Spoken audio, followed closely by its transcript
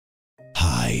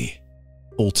sci-fi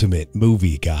ultimate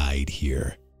movie guide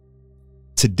here.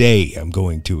 Today I'm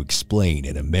going to explain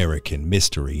an American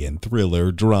mystery and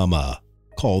thriller drama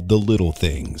called The Little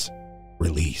Things,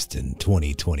 released in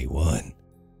 2021.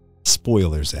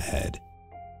 Spoilers ahead.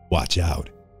 Watch out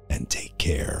and take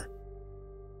care.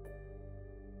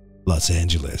 Los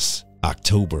Angeles,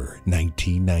 October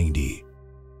 1990.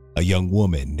 A young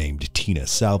woman named Tina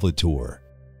Salvatore,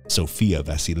 Sofia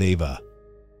Vasileva,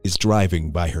 is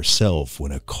driving by herself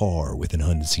when a car with an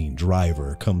unseen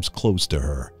driver comes close to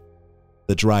her.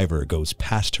 The driver goes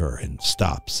past her and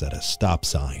stops at a stop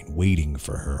sign waiting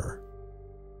for her.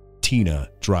 Tina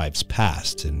drives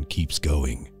past and keeps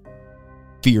going.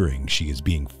 Fearing she is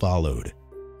being followed,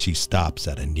 she stops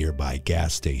at a nearby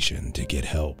gas station to get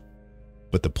help,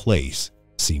 but the place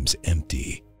seems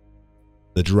empty.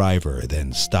 The driver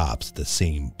then stops at the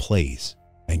same place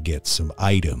and gets some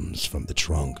items from the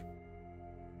trunk.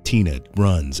 Tina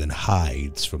runs and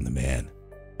hides from the man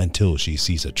until she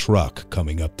sees a truck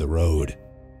coming up the road.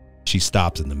 She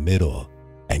stops in the middle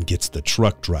and gets the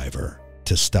truck driver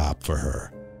to stop for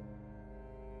her.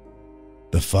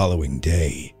 The following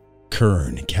day,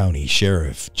 Kern County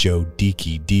Sheriff Joe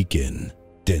Deke Deacon,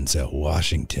 Denzel,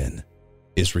 Washington,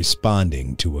 is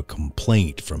responding to a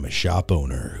complaint from a shop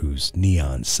owner whose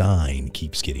neon sign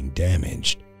keeps getting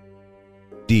damaged.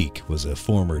 Deke was a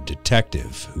former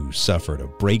detective who suffered a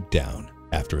breakdown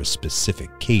after a specific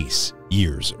case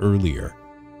years earlier,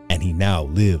 and he now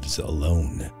lives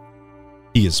alone.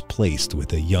 He is placed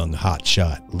with a young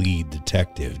hotshot lead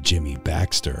detective, Jimmy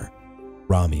Baxter,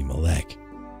 Rami, Malek,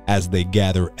 as they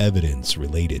gather evidence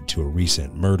related to a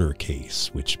recent murder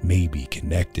case which may be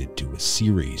connected to a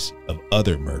series of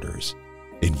other murders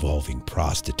involving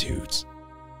prostitutes.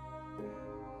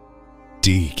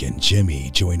 Deke and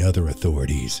Jimmy join other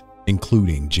authorities,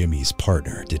 including Jimmy's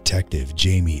partner, Detective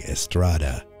Jamie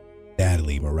Estrada,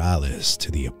 Natalie Morales, to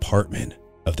the apartment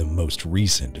of the most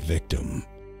recent victim,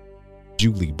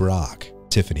 Julie Brock,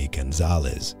 Tiffany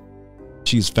Gonzalez.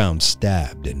 She is found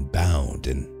stabbed and bound,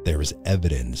 and there is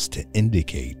evidence to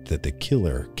indicate that the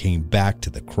killer came back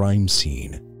to the crime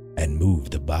scene and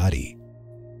moved the body.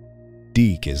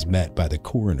 Deke is met by the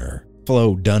coroner,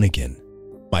 Flo Dunnigan,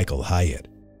 Michael Hyatt,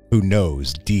 who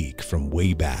knows Deke from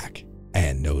way back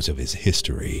and knows of his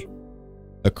history.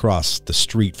 Across the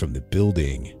street from the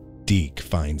building, Deke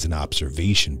finds an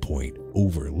observation point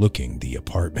overlooking the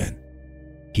apartment.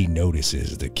 He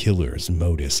notices the killer's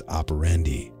modus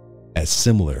operandi as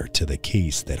similar to the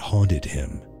case that haunted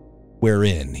him,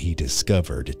 wherein he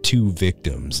discovered two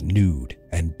victims nude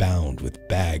and bound with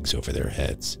bags over their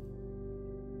heads.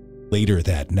 Later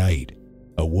that night,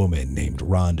 a woman named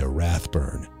Rhonda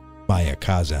Rathburn, Maya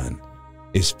Kazan,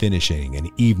 is finishing an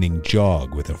evening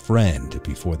jog with a friend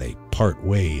before they part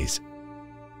ways.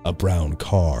 A brown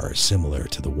car similar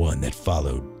to the one that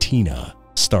followed Tina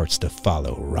starts to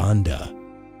follow Rhonda.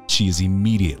 She is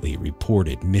immediately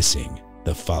reported missing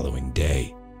the following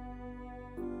day.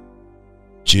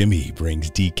 Jimmy brings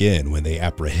Deke in when they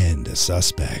apprehend a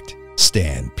suspect,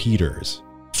 Stan Peters,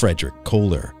 Frederick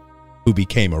Kohler, who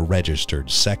became a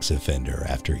registered sex offender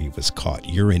after he was caught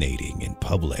urinating in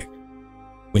public.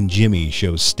 When Jimmy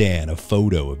shows Stan a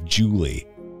photo of Julie,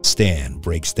 Stan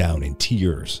breaks down in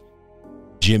tears.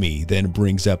 Jimmy then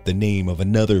brings up the name of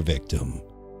another victim,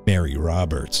 Mary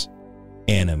Roberts,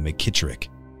 Anna McKittrick,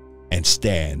 and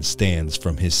Stan stands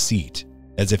from his seat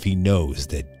as if he knows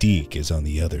that Deke is on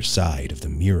the other side of the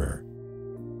mirror.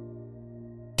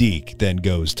 Deke then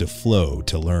goes to Flo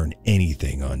to learn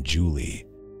anything on Julie.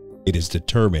 It is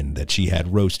determined that she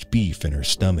had roast beef in her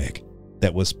stomach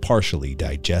that was partially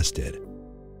digested,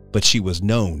 but she was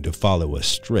known to follow a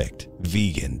strict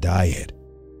vegan diet.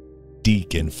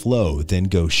 Deke and Flo then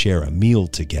go share a meal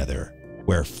together,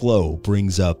 where Flo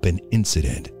brings up an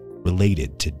incident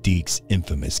related to Deke's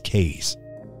infamous case,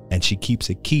 and she keeps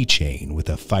a keychain with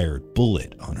a fired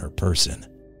bullet on her person.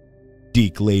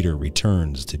 Deke later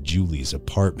returns to Julie's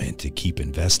apartment to keep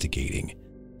investigating,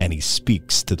 and he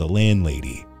speaks to the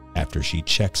landlady after she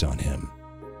checks on him.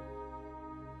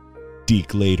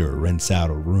 Deke later rents out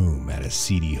a room at a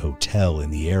seedy hotel in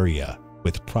the area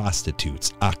with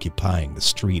prostitutes occupying the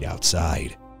street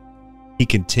outside. He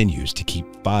continues to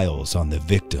keep files on the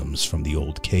victims from the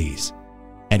old case,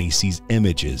 and he sees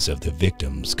images of the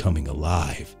victims coming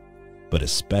alive, but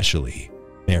especially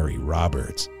Mary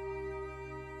Roberts.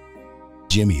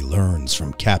 Jimmy learns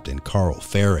from Captain Carl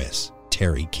Ferris,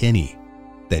 Terry Kinney,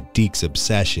 that Deke's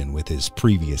obsession with his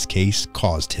previous case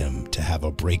caused him to have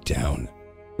a breakdown,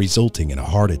 resulting in a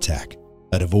heart attack,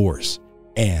 a divorce,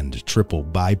 and triple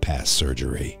bypass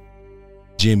surgery.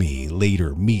 Jimmy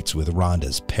later meets with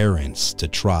Rhonda's parents to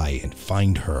try and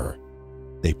find her.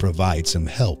 they provide some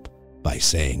help by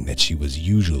saying that she was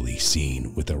usually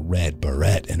seen with a red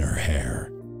beret in her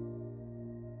hair.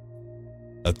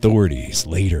 Authorities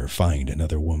later find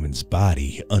another woman's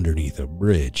body underneath a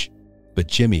bridge, but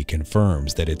Jimmy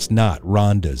confirms that it's not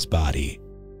Rhonda's body.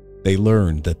 They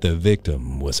learned that the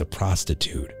victim was a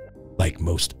prostitute, like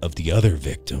most of the other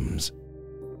victims.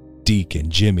 Deke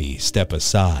and Jimmy step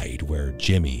aside where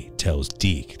Jimmy tells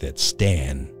Deke that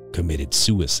Stan committed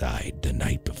suicide the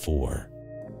night before.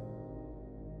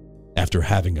 After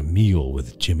having a meal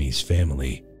with Jimmy's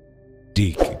family,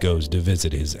 Deke goes to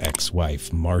visit his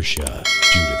ex-wife Marcia,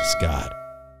 Judith Scott.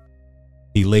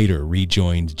 He later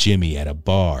rejoins Jimmy at a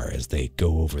bar as they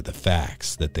go over the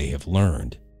facts that they have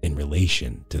learned in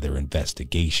relation to their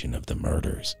investigation of the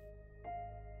murders.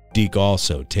 Deke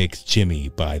also takes Jimmy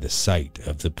by the site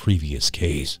of the previous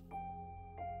case,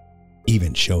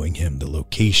 even showing him the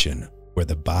location where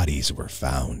the bodies were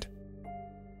found.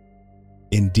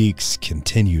 In Deke's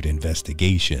continued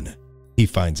investigation, he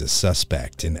finds a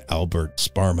suspect in Albert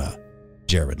Sparma,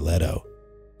 Jared Leto,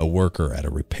 a worker at a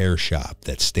repair shop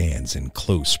that stands in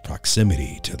close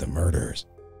proximity to the murders.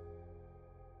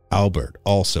 Albert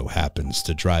also happens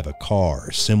to drive a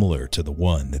car similar to the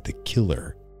one that the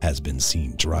killer has been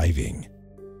seen driving.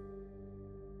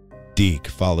 Deke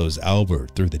follows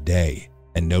Albert through the day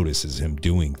and notices him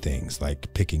doing things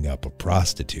like picking up a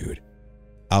prostitute.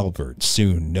 Albert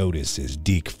soon notices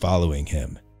Deke following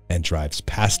him and drives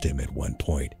past him at one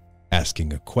point,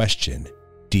 asking a question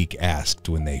Deke asked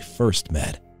when they first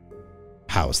met: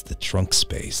 "How's the trunk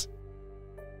space?"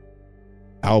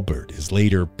 Albert is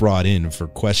later brought in for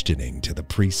questioning to the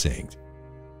precinct.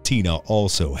 Tina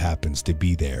also happens to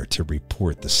be there to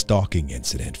report the stalking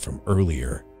incident from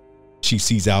earlier. She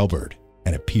sees Albert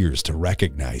and appears to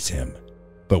recognize him,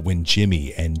 but when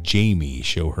Jimmy and Jamie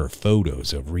show her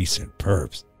photos of recent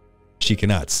perps, she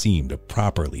cannot seem to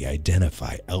properly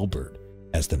identify Albert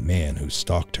as the man who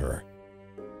stalked her.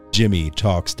 Jimmy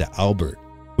talks to Albert,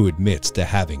 who admits to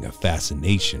having a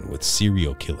fascination with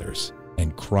serial killers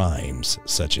and crimes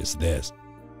such as this,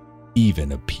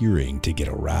 even appearing to get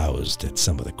aroused at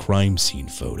some of the crime scene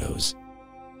photos.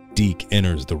 Deke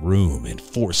enters the room and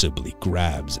forcibly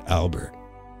grabs Albert,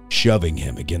 shoving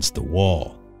him against the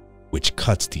wall, which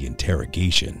cuts the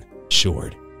interrogation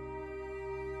short.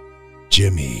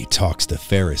 Jimmy talks to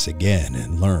Ferris again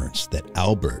and learns that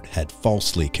Albert had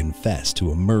falsely confessed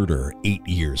to a murder 8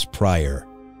 years prior,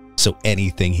 so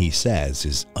anything he says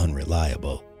is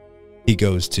unreliable. He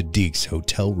goes to Deke's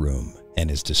hotel room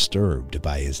and is disturbed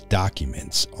by his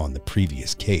documents on the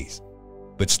previous case,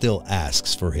 but still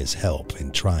asks for his help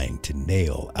in trying to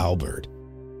nail Albert.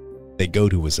 They go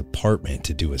to his apartment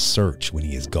to do a search when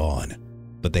he is gone,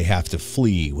 but they have to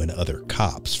flee when other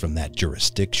cops from that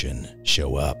jurisdiction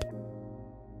show up.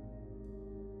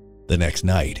 The next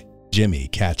night, Jimmy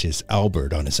catches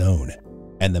Albert on his own,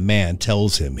 and the man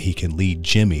tells him he can lead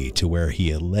Jimmy to where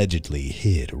he allegedly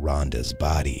hid Rhonda's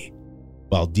body.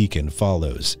 While Deacon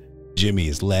follows, Jimmy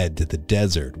is led to the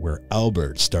desert where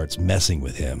Albert starts messing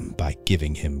with him by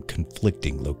giving him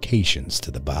conflicting locations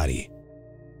to the body.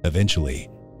 Eventually,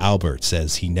 Albert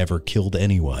says he never killed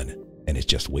anyone and is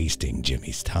just wasting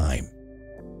Jimmy's time.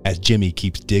 As Jimmy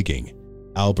keeps digging,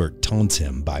 Albert taunts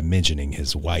him by mentioning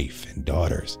his wife and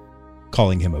daughters,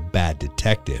 calling him a bad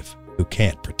detective who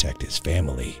can't protect his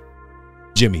family.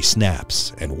 Jimmy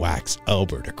snaps and whacks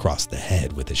Albert across the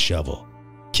head with a shovel,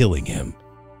 killing him.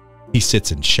 He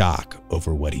sits in shock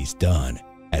over what he's done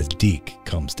as Deke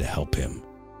comes to help him.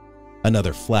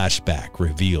 Another flashback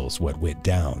reveals what went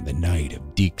down the night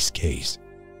of Deke's case.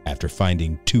 After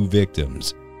finding 2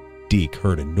 victims, Deke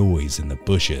heard a noise in the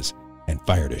bushes and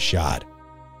fired a shot,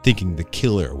 thinking the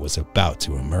killer was about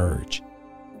to emerge.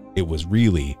 It was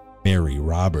really Mary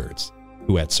Roberts,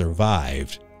 who had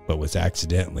survived but was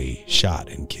accidentally shot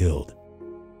and killed.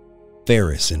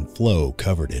 Ferris and Flo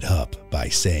covered it up by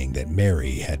saying that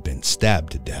Mary had been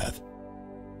stabbed to death.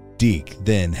 Deke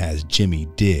then has Jimmy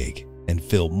dig and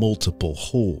fill multiple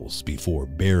holes before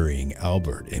burying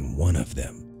Albert in one of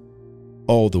them.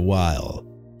 All the while,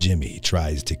 Jimmy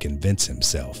tries to convince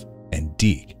himself and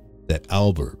Deke that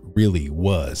Albert really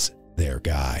was their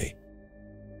guy.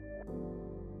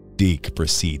 Deke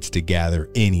proceeds to gather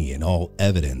any and all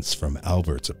evidence from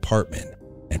Albert's apartment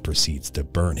and proceeds to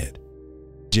burn it.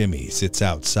 Jimmy sits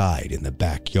outside in the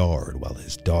backyard while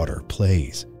his daughter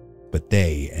plays, but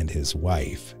they and his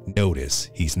wife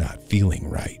notice he's not feeling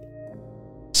right.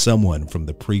 Someone from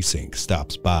the precinct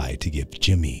stops by to give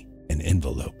Jimmy an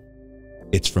envelope.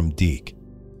 It's from Deke,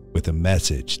 with a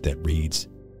message that reads,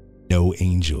 "No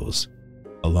angels,"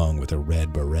 along with a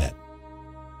red beret.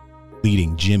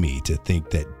 leading Jimmy to think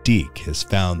that Deke has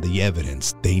found the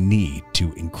evidence they need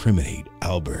to incriminate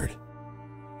Albert.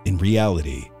 In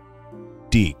reality,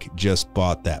 Deke just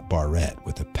bought that barrette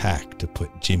with a pack to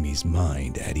put Jimmy's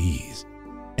mind at ease,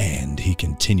 and he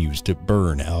continues to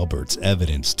burn Albert's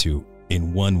evidence to,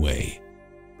 in one way,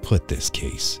 put this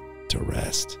case to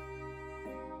rest.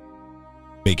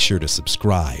 Make sure to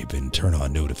subscribe and turn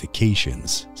on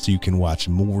notifications so you can watch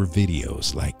more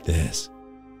videos like this.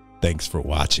 Thanks for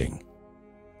watching.